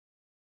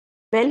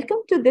Welcome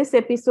to this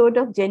episode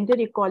of Gender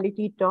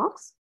Equality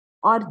Talks,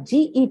 or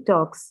GE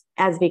Talks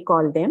as we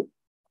call them,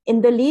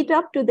 in the lead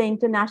up to the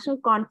International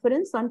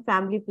Conference on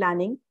Family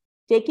Planning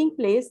taking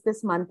place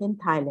this month in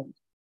Thailand.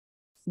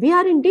 We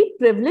are indeed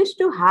privileged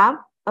to have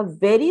a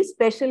very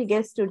special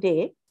guest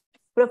today,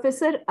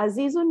 Professor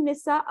Azizun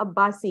Nisa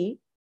Abbasi,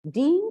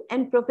 Dean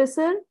and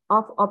Professor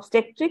of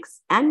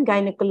Obstetrics and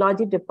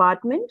Gynecology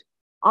Department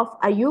of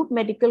Ayub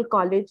Medical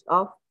College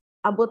of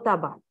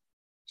Abbottabad.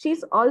 She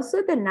is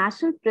also the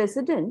National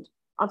President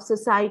of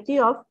Society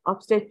of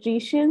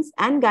Obstetricians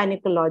and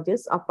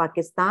Gynecologists of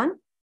Pakistan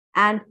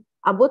and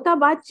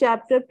Abbottabad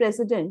Chapter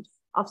President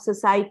of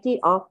Society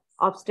of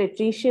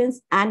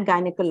Obstetricians and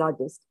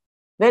Gynecologists.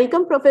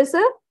 Welcome,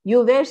 Professor.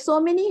 You wear so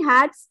many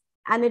hats,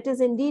 and it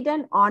is indeed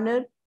an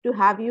honor to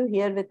have you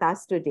here with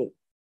us today.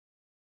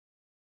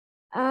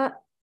 Can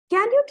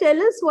you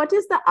tell us what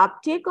is the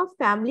uptake of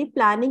family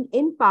planning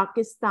in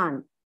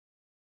Pakistan?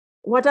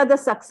 What are the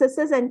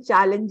successes and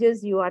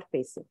challenges you are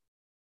facing?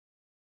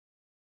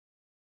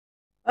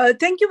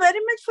 Thank you very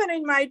much for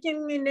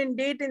inviting me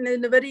indeed in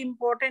a very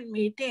important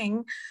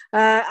meeting.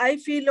 I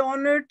feel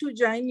honored to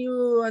join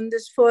you on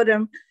this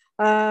forum.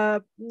 I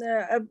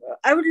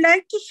would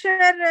like to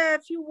share a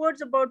few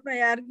words about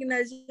my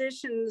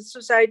organization,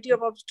 Society of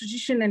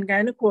Obstetricians and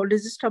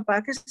Gynecologists of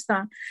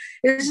Pakistan.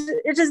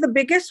 It is the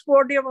biggest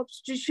body of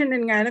obstetricians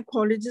and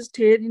gynecologists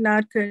here in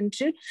our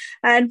country,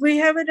 and we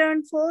have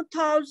around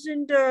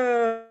 4,000,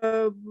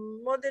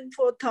 more than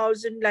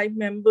 4,000 live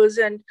members,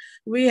 and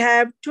we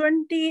have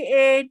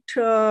 28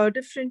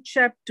 different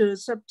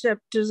chapters,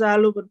 sub-chapters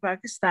all over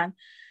Pakistan.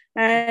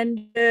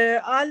 And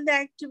all the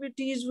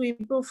activities we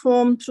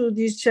perform through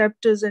these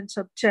chapters and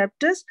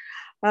sub-chapters.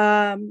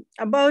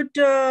 About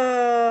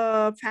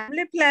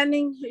family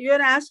planning,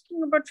 you're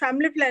asking about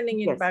family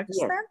planning in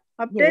Pakistan?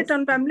 Yes, update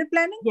on family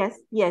planning?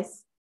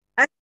 Yes.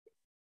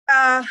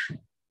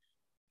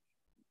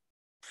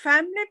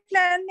 Family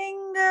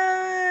planning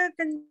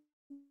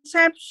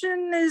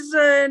conception is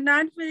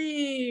not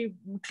very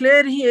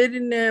clear here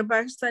in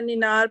Pakistan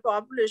in our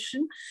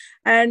population,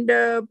 and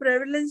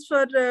prevalence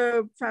for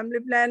family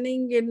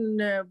planning in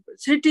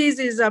cities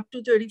is up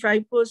to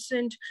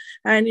 35%,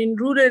 and in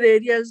rural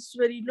areas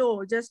very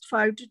low, just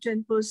 5 to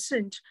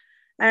 10%.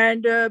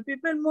 And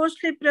people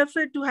mostly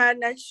prefer to have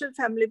natural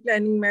family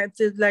planning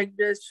methods like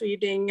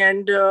breastfeeding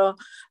and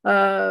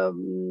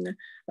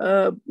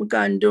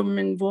condom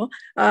and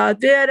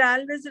they are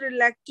always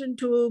reluctant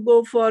to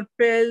go for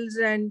pills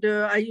and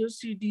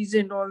IUCDs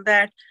and all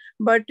that.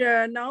 But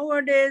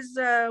nowadays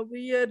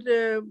we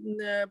are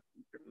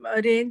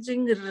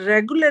arranging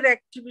regular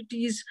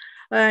activities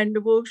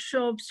and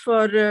workshops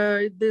for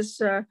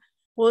this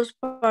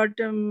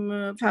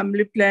postpartum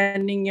family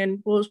planning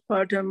and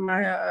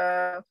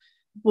postpartum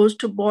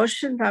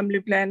post-abortion family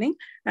planning,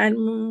 and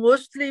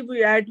mostly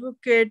we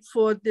advocate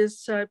for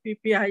this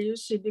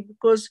PPIUCD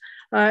because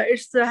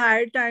it's the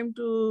high time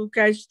to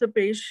catch the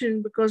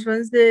patient, because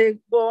once they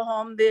go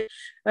home, they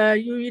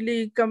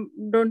usually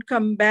don't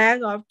come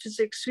back after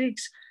 6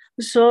 weeks.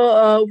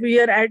 So we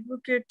are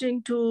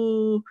advocating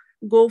to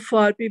go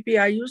for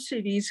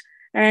PPIUCDs,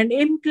 and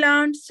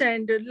implants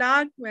and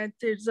LAG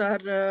methods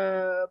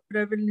are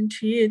prevalent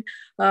here.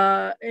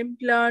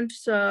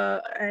 Implants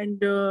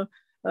and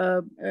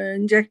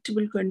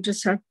injectable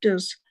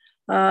contraceptives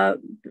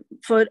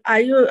for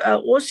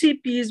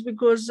OCPs,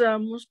 because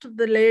most of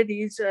the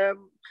ladies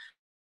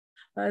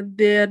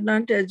they are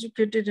not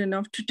educated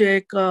enough to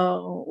take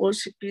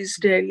OCPs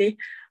daily.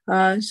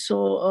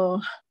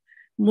 So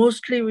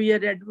mostly we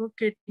are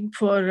advocating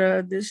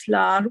for this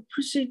LAR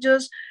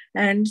procedures,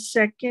 and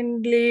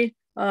secondly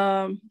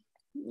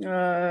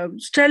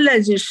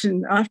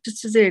sterilization after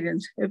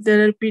cesareans if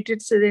there are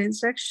repeated cesarean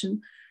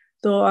section.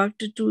 So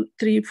after 2,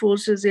 3, 4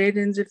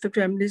 cesareans, if the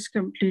family is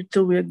complete,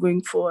 so we are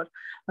going for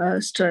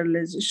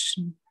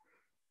sterilization.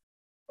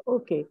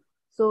 Okay.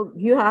 So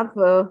you have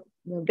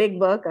big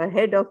work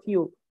ahead of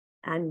you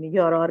and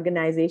your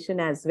organization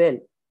as well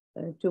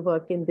to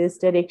work in this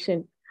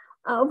direction.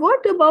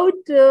 What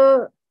about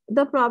the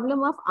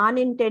problem of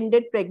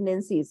unintended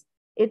pregnancies?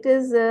 It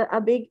is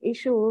a big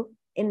issue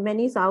in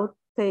many South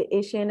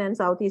Asian and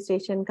Southeast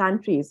Asian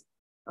countries.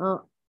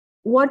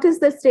 What is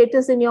the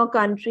status in your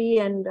country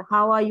and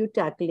how are you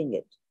tackling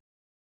it?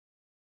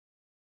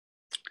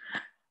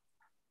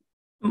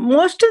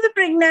 Most of the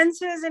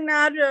pregnancies in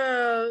our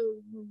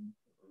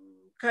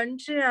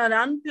country are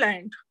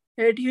unplanned,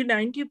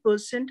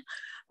 80-90%.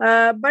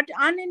 But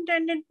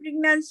unintended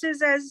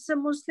pregnancies, as a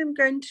Muslim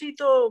country,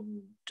 so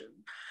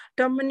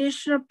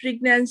termination of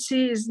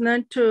pregnancy is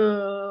not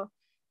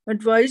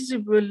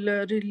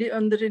advisable really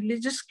on the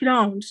religious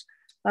grounds.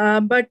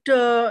 But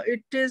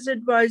it is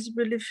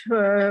advisable if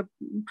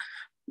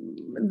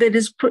there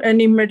is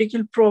any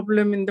medical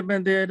problem in the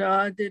mother,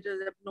 there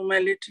is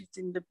abnormalities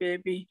in the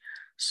baby.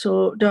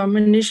 So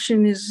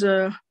termination is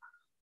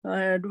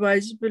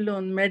advisable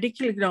on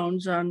medical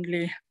grounds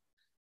only,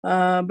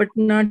 but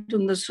not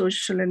on the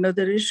social and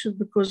other issues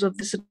because of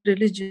this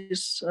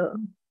religious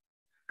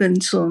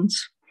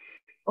concerns.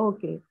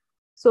 Okay.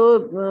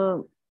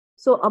 So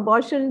So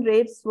abortion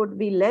rates would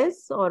be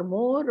less or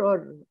more, or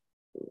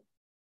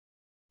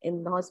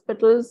in the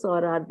hospitals,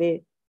 or are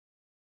they?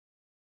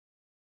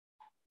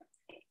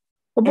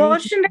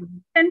 Abortion rate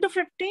 10 to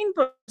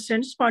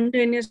 15%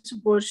 spontaneous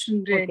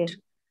abortion rate. Okay.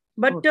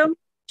 But Okay.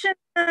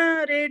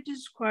 termination rate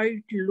is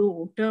quite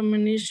low.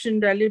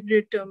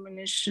 Deliberate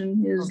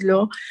termination is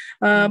low.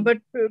 But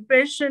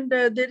patient,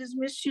 there is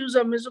misuse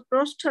of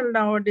misoprostol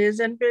nowadays,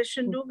 and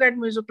patients do get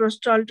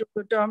misoprostol to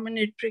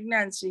terminate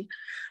pregnancy.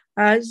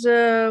 As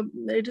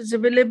it is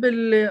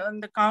available on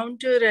the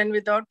counter and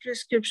without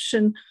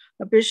prescription,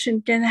 a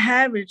patient can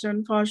have it.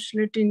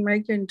 Unfortunately, in my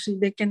country,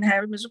 they can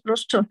have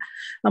misoprostol.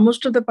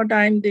 Most of the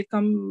time, they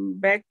come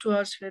back to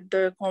us with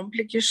the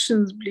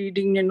complications,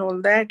 bleeding and all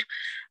that.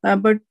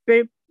 But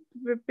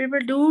people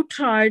do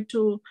try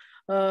to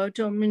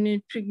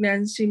terminate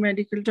pregnancy,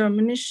 medical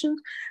termination,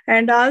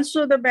 and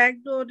also the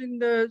backdoor in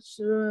the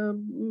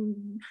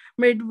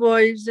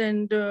midwives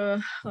and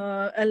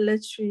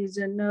LHVs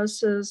and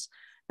nurses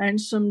and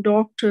some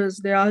doctors,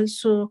 they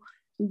also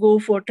go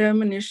for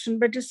termination,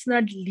 but it's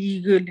not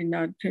legal in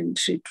our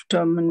country to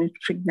terminate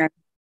pregnancy.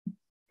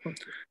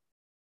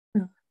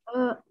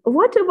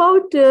 What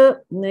about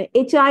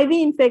HIV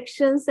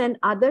infections and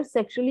other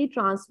sexually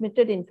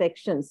transmitted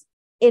infections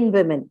in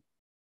women?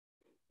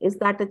 Is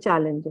that a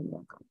challenge in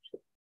your country?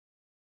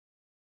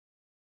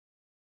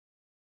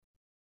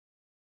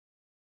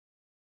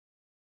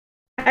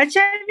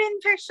 HIV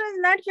infection is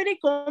not very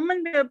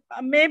common.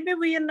 Maybe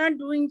we are not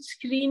doing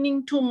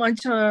screening too much,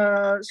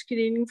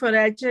 screening for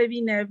HIV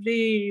in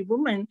every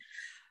woman.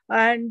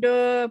 And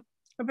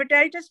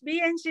hepatitis B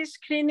and C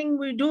screening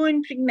we do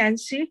in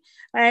pregnancy.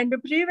 And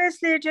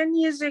previously, 10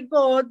 years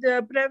ago,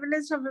 the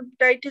prevalence of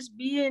hepatitis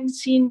B and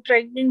C in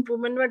pregnant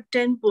women was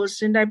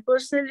 10%. I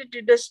personally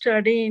did a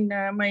study in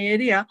my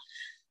area.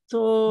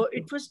 So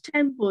it was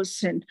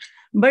 10%.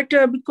 But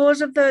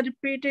because of the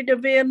repeated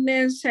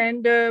awareness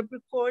and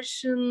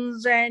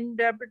precautions and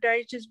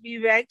hepatitis B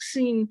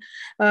vaccine,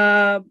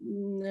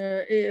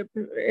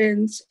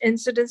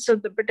 incidence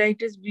of the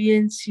hepatitis B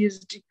and C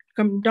has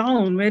come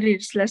down, where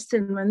it's less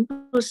than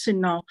 1%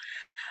 now.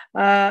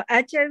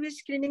 HIV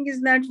screening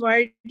is not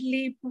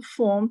widely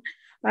performed.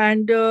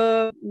 And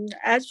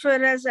as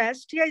far as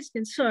STI is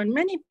concerned,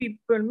 many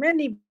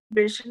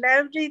patient,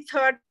 every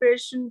third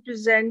patient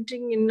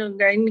presenting in a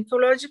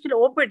gynecological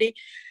OPD,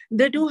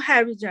 they do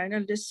have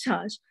vaginal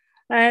discharge.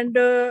 And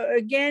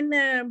again,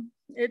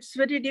 it's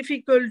very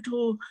difficult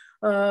to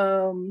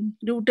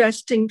do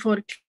testing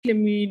for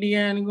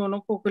chlamydia and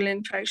gonococcal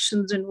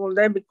infections and all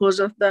that because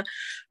of the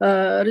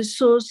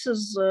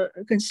resources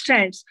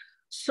constraints.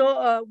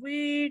 So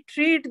we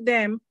treat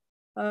them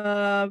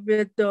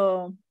with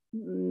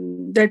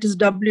that is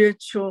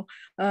WHO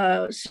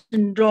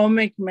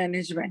syndromic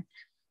management.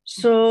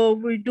 So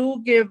we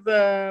do give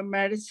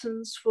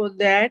medicines for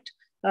that,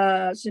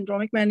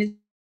 syndromic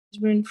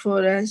management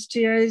for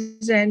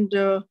STIs, and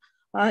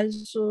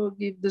also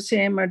give the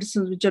same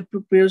medicines which are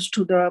proposed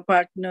to the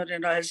partner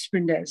and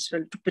husband as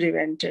well to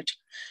prevent it.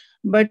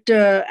 But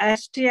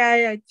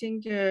STI, I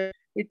think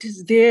it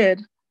is there,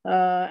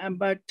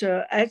 but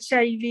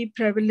HIV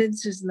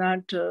prevalence is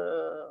not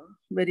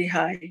very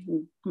high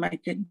in my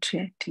country,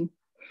 I think.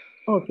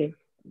 Okay.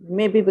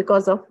 Maybe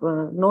because of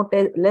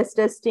less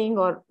testing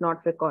or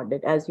not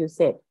recorded, as you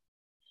said.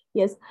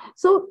 Yes.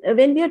 So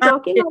when we are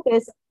talking of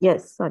this,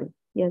 yes, sorry.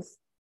 Yes.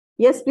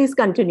 Yes, please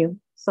continue.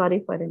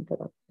 Sorry for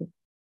interrupting.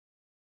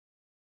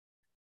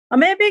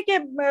 Maybe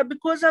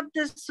because of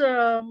this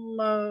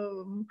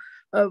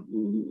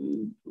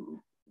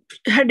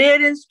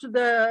adherence to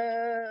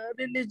the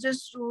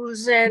religious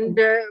rules and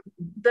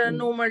the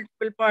no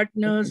multiple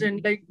partners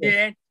and like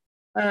that,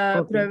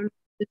 prevalence,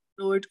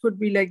 so it could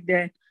be like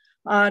that.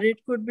 Or it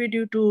could be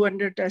due to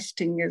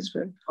under-testing as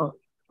well. Oh,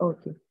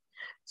 okay.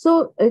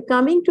 So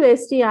coming to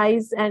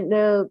STIs and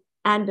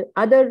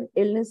other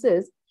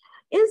illnesses,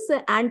 is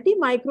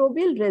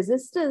antimicrobial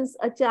resistance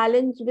a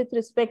challenge with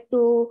respect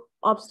to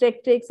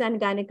obstetrics and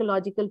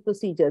gynecological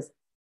procedures?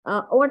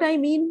 What I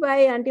mean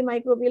by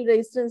antimicrobial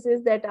resistance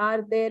is that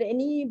are there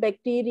any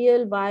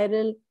bacterial,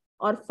 viral,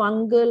 or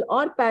fungal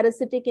or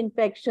parasitic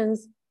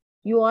infections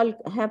you all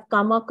have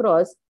come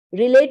across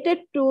related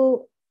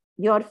to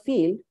your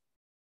field?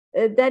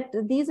 That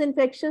these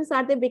infections,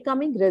 are they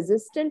becoming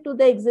resistant to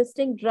the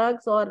existing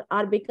drugs or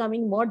are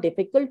becoming more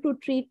difficult to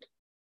treat?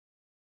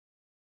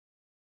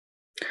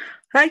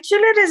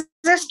 Actually,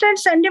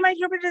 resistance,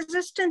 antimicrobial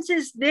resistance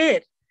is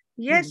there.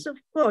 Yes, of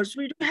course.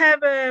 We do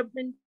have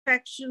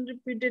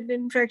repeated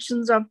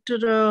infections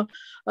after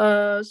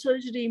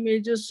surgery,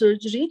 major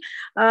surgery,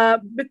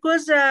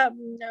 because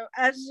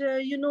as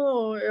you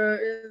know,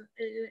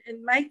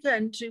 in my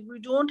country, we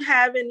don't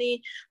have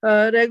any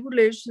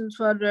regulations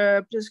for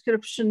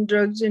prescription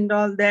drugs and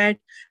all that.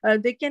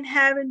 They can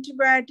have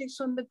antibiotics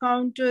on the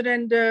counter,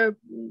 and there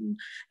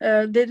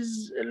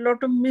is a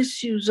lot of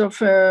misuse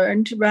of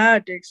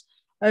antibiotics.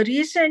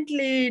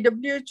 Recently,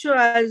 WHO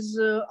has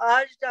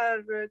urged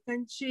our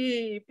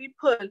country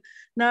people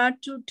not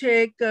to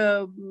take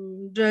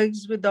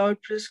drugs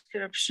without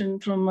prescription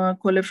from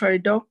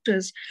qualified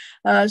doctors.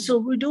 So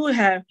we do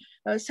have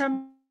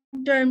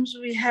sometimes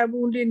we have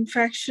wound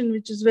infection,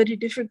 which is very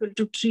difficult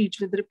to treat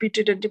with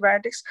repeated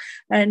antibiotics,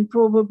 and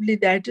probably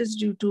that is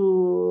due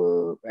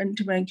to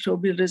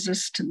antimicrobial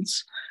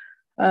resistance.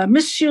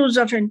 Misuse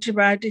of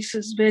antibiotics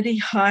is very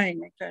high in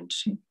the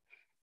country.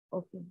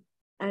 Okay.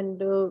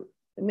 And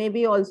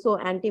maybe also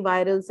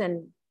antivirals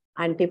and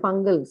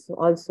antifungals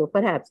also,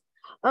 perhaps.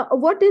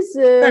 What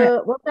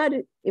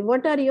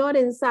are your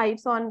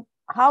insights on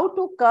how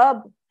to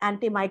curb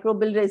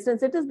antimicrobial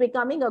resistance? It is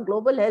becoming a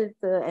global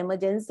health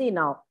emergency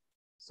now.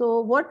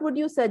 So what would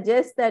you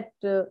suggest that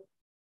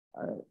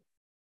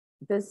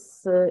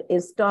this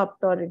is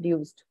stopped or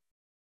reduced?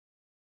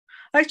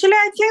 Actually,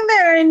 I think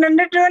that in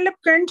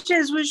underdeveloped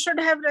countries, we should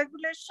have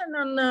regulation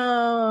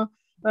on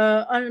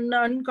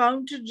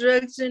uncounted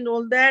drugs and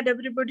all that.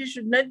 Everybody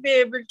should not be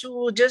able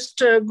to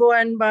just go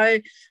and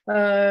buy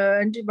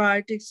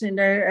antibiotics and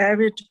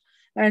have it.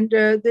 And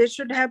they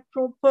should have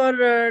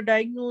proper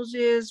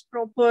diagnosis,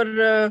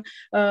 proper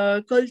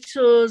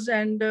cultures,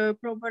 and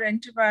proper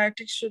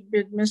antibiotics should be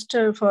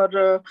administered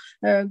for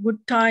a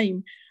good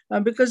time.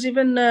 Because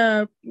even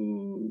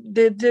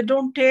they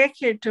don't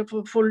take it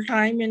for full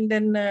time, and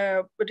then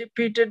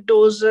repeated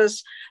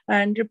doses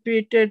and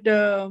repeated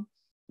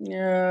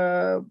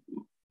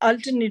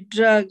alternate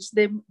drugs,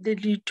 they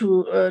lead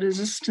to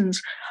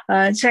resistance.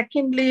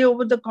 Secondly,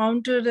 over the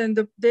counter,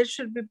 and there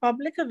should be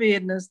public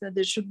awareness that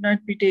they should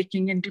not be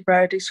taking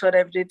antibiotics for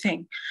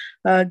everything,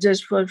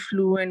 just for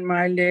flu and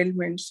mild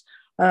ailments.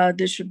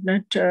 They should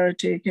not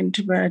take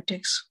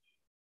antibiotics.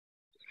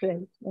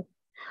 Right.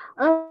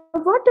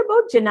 What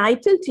about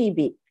genital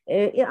TB?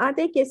 Are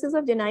there cases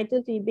of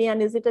genital TB,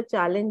 and is it a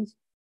challenge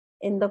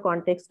in the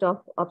context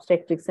of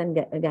obstetrics and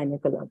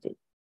gynecology?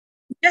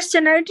 Yes,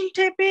 genital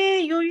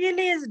TB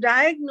usually is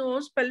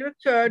diagnosed pelvic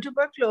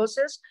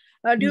tuberculosis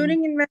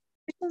during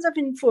investigations of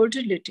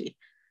infertility.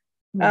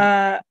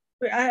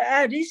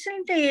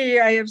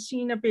 Recently, I have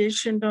seen a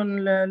patient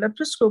on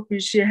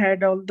laparoscopy. She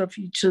had all the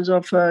features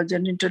of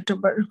genital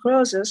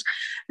tuberculosis,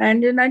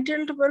 and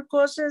genital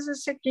tuberculosis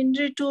is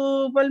secondary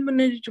to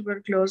pulmonary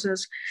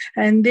tuberculosis.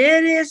 And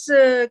there is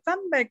a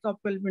comeback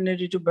of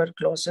pulmonary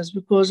tuberculosis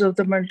because of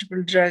the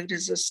multiple drug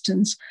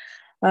resistance.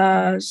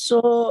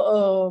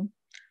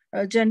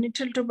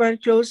 Genital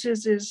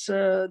tuberculosis is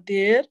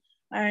there.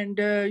 And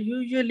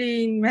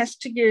usually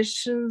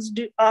investigations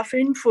of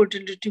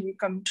infertility, we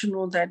come to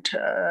know that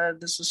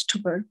this is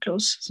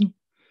tuberculosis.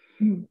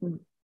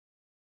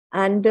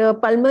 And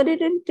pulmonary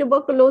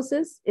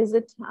tuberculosis, is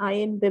it high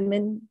in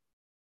women?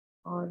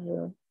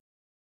 Or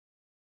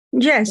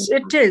yes,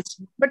 it is,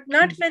 but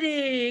not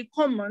very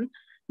common.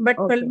 But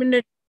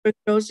pulmonary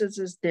tuberculosis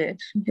is there,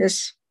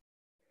 yes.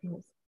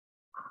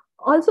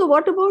 Also,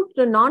 what about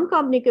the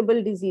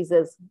non-communicable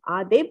diseases?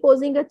 Are they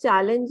posing a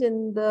challenge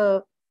in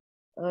the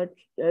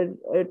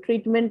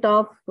treatment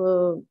of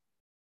or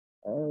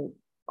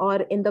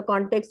in the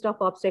context of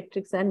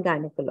obstetrics and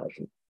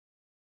gynecology?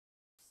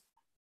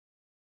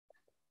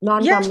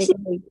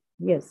 Non-communicable,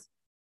 yes.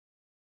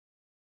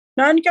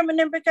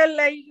 Non-communicable,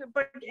 like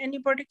any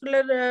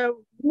particular?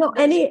 No,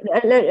 any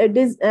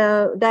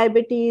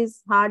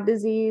diabetes, heart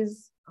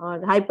disease, or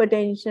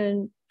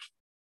hypertension.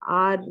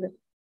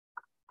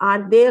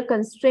 Are they a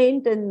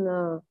constraint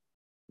in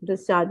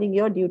discharging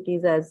your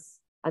duties as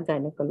a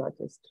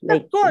gynecologist?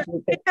 Of course,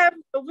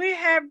 we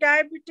have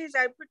diabetes,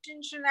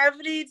 hypertension.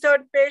 Every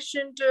third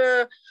patient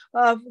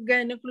of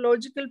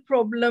gynecological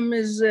problem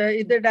is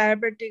either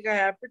diabetic or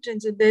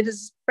hypertension. There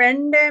is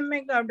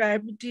pandemic of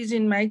diabetes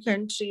in my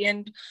country,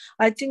 and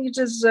I think it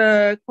is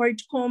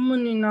quite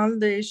common in all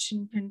the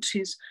Asian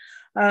countries.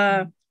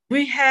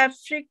 We have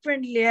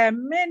frequently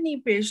many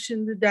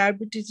patients with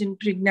diabetes in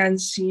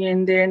pregnancy,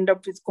 and they end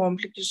up with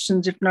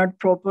complications if not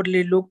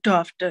properly looked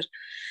after.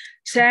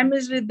 Same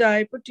is with the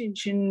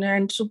hypertension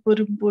and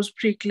superimposed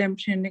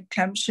preeclampsia and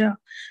eclampsia.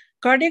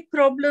 Cardiac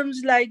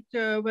problems like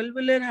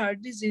valvular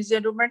heart disease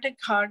and rheumatic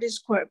heart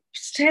is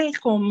still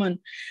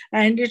common,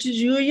 and it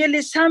is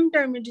usually,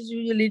 sometimes it is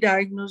usually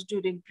diagnosed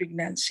during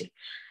pregnancy.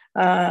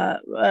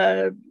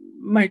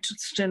 Mitral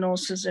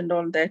stenosis and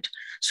all that.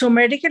 So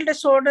medical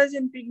disorders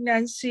in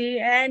pregnancy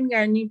and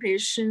gynae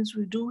patients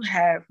we do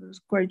have is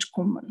quite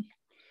common.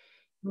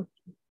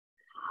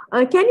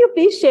 Can you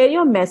please share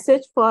your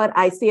message for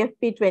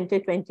ICFP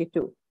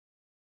 2022?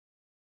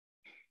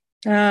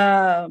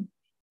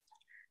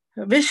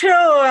 Wish you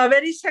a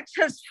very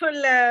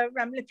successful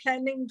family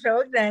planning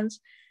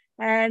programs,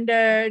 and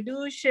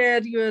do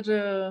share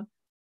your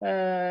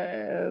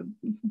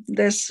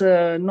this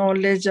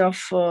knowledge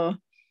of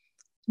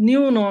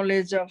new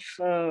knowledge of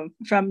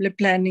family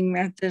planning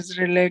methods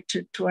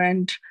related to,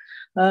 and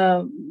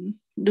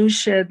do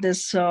share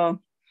this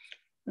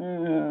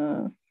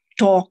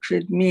talk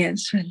with me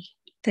as well.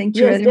 Thank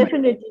you very much. Yes,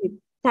 definitely.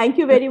 Thank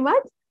you very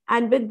much.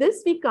 And with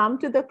this, we come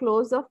to the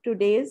close of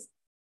today's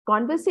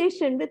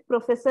conversation with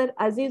Professor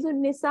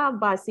Azizunnisa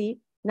Abbasi,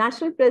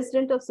 National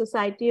President of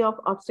Society of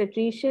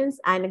Obstetricians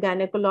and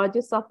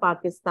Gynecologists of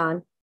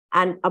Pakistan,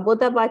 and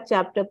Abbottabad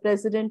Chapter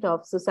President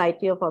of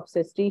Society of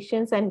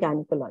Obstetricians and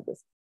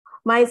Gynecologists.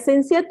 My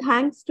sincere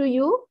thanks to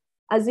you,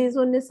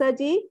 Azizun-Nisa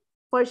ji,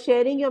 for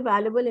sharing your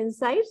valuable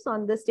insights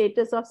on the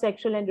status of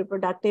sexual and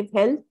reproductive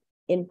health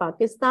in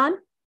Pakistan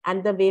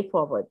and the way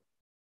forward.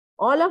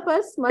 All of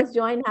us must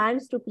join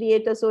hands to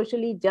create a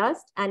socially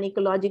just and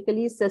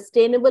ecologically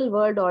sustainable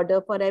world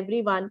order for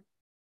everyone.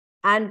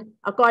 And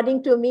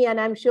according to me, and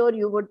I'm sure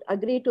you would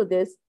agree to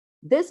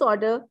this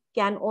order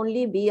can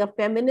only be a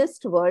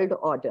feminist world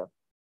order.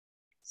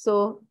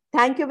 So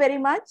thank you very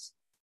much.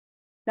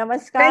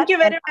 Namaskar. Thank you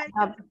very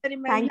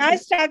much.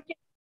 Nice talking.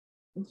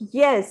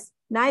 Yes,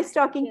 nice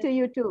talking to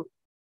you too.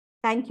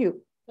 Thank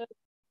you.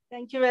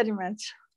 Thank you very much.